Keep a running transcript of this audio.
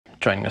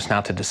Joining us now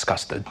to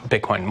discuss the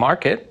Bitcoin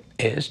market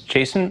is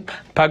Jason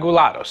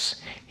Pagoulatos.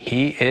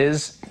 He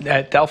is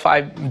at Delphi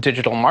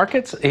Digital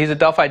Markets. He's a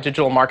Delphi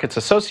Digital Markets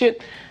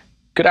associate.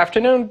 Good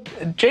afternoon,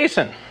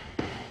 Jason.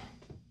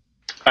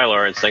 Hi,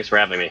 Lawrence. Thanks for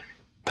having me.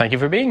 Thank you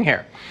for being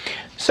here.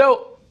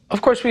 So,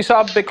 of course, we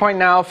saw Bitcoin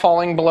now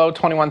falling below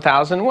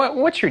 21,000.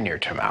 What's your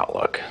near-term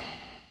outlook?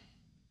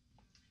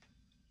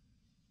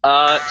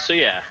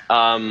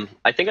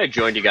 I think I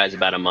joined you guys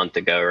about a month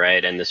ago,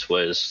 right? And this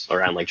was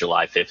around like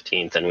July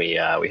 15th, and we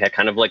had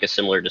kind of like a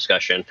similar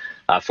discussion.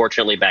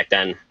 Fortunately, back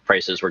then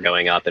prices were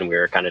going up, and we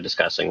were kind of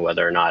discussing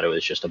whether or not it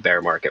was just a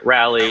bear market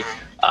rally,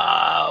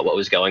 what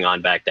was going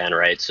on back then,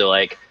 right? So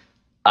like,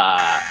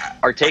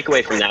 our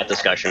takeaway from that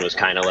discussion was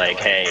kind of like,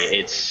 hey,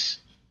 it's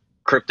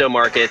crypto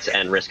markets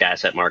and risk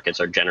asset markets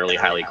are generally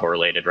highly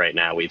correlated right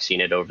now. We've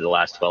seen it over the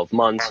last 12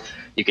 months.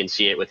 You can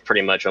see it with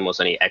pretty much almost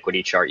any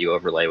equity chart you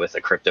overlay with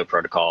a crypto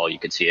protocol. You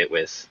could see it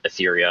with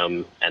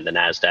Ethereum and the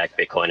NASDAQ,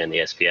 Bitcoin and the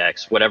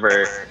SPX.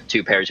 Whatever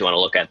two pairs you want to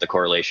look at, the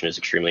correlation is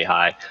extremely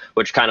high,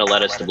 which kind of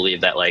led us to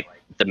believe that like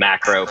the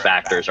macro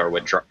factors are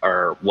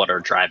what are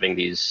driving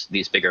these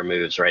bigger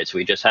moves, right? So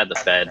we just had the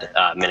Fed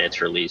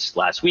minutes released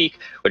last week,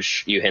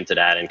 which you hinted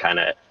at and kind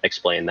of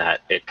explained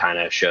that it kind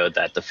of showed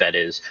that the Fed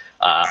is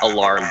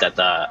alarmed at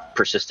the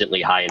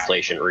persistently high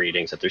inflation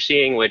readings that they're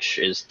seeing, which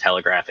is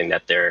telegraphing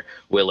that they're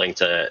willing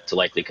to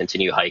likely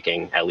continue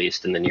hiking, at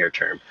least in the near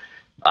term.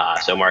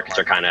 So markets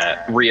are kind of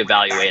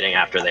reevaluating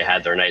after they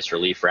had their nice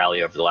relief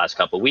rally over the last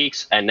couple of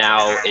weeks. And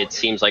now it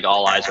seems like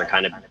all eyes are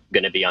kind of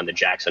going to be on the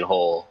Jackson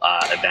Hole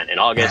event in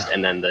August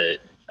and then the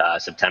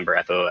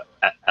September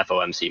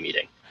FOMC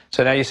meeting.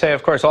 So now you say,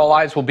 of course, all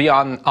eyes will be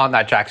on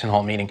that Jackson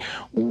Hole meeting.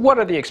 What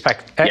are the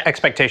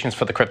expectations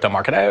for the crypto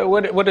market?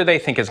 What do they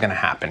think is going to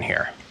happen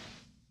here?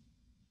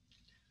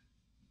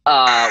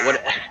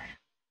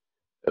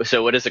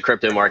 So what does the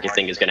crypto market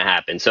think is going to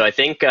happen? So I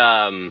think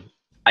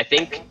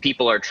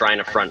people are trying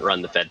to front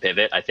run the Fed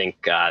pivot. I think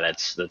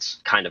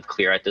that's kind of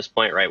clear at this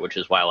point, right? Which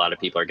is why a lot of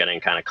people are getting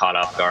kind of caught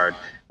off guard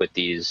with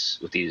these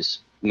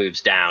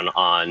moves down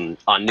on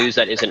news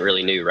that isn't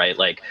really new, right?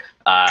 Like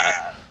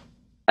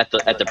at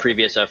the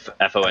previous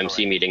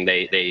FOMC meeting,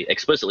 they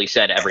explicitly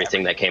said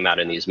everything that came out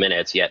in these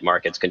minutes, yet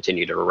markets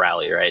continue to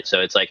rally, right?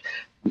 So it's like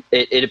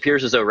it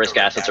appears as though risk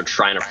assets are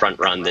trying to front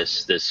run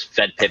this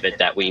Fed pivot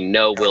that we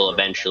know will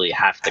eventually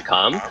have to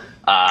come.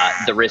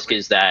 The risk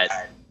is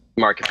that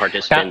market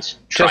participants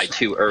try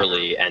too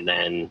early, and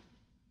then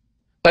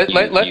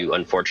you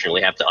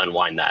unfortunately have to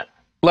unwind that.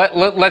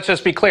 Let's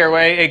just be clear.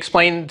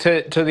 Explain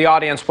to the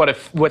audience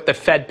what the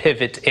Fed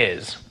pivot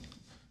is.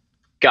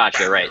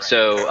 Gotcha. Right.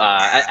 So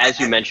as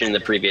you mentioned in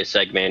the previous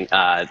segment,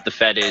 the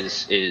Fed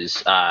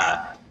is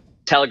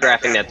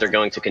telegraphing that they're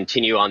going to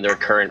continue on their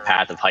current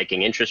path of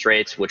hiking interest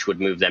rates, which would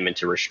move them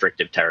into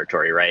restrictive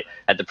territory. Right.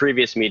 At the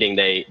previous meeting,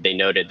 they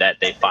noted that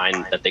they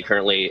find that they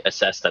currently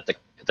assess that the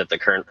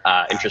current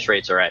interest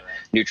rates are at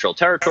neutral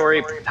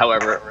territory.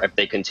 However, if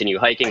they continue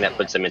hiking, that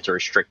puts them into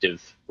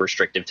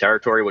restrictive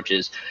territory, which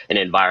is an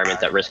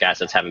environment that risk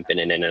assets haven't been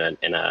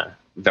in a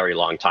very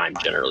long time,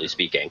 generally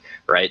speaking,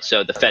 right?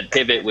 So the Fed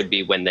pivot would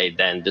be when they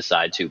then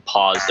decide to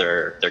pause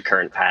their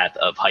current path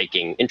of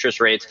hiking interest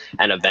rates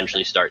and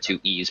eventually start to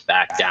ease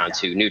back down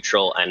to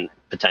neutral and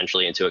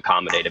potentially into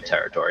accommodative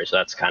territory. So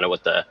that's kind of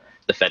what the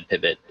Fed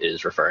pivot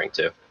is referring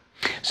to.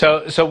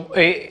 So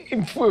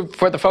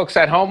for the folks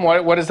at home,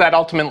 what does that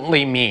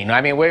ultimately mean?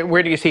 I mean,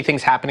 where do you see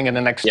things happening in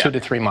the next 2 to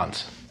 3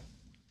 months?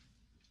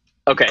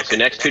 Okay, so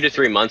next 2 to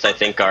 3 months, I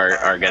think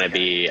are going to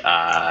be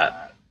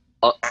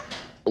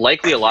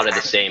likely a lot of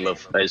the same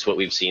as what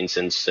we've seen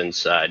since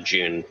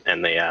June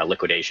and the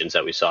liquidations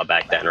that we saw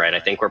back then, right? I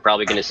think we're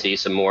probably going to see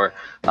some more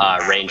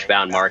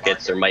range-bound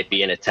markets. There might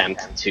be an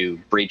attempt to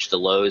breach the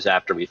lows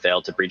after we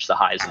failed to breach the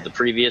highs of the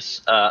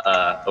previous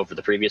over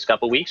the previous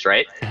couple weeks,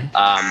 right?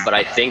 But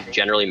I think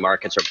generally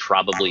markets are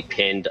probably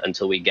pinned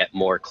until we get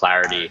more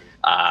clarity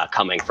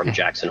coming from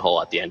Jackson Hole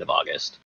at the end of August.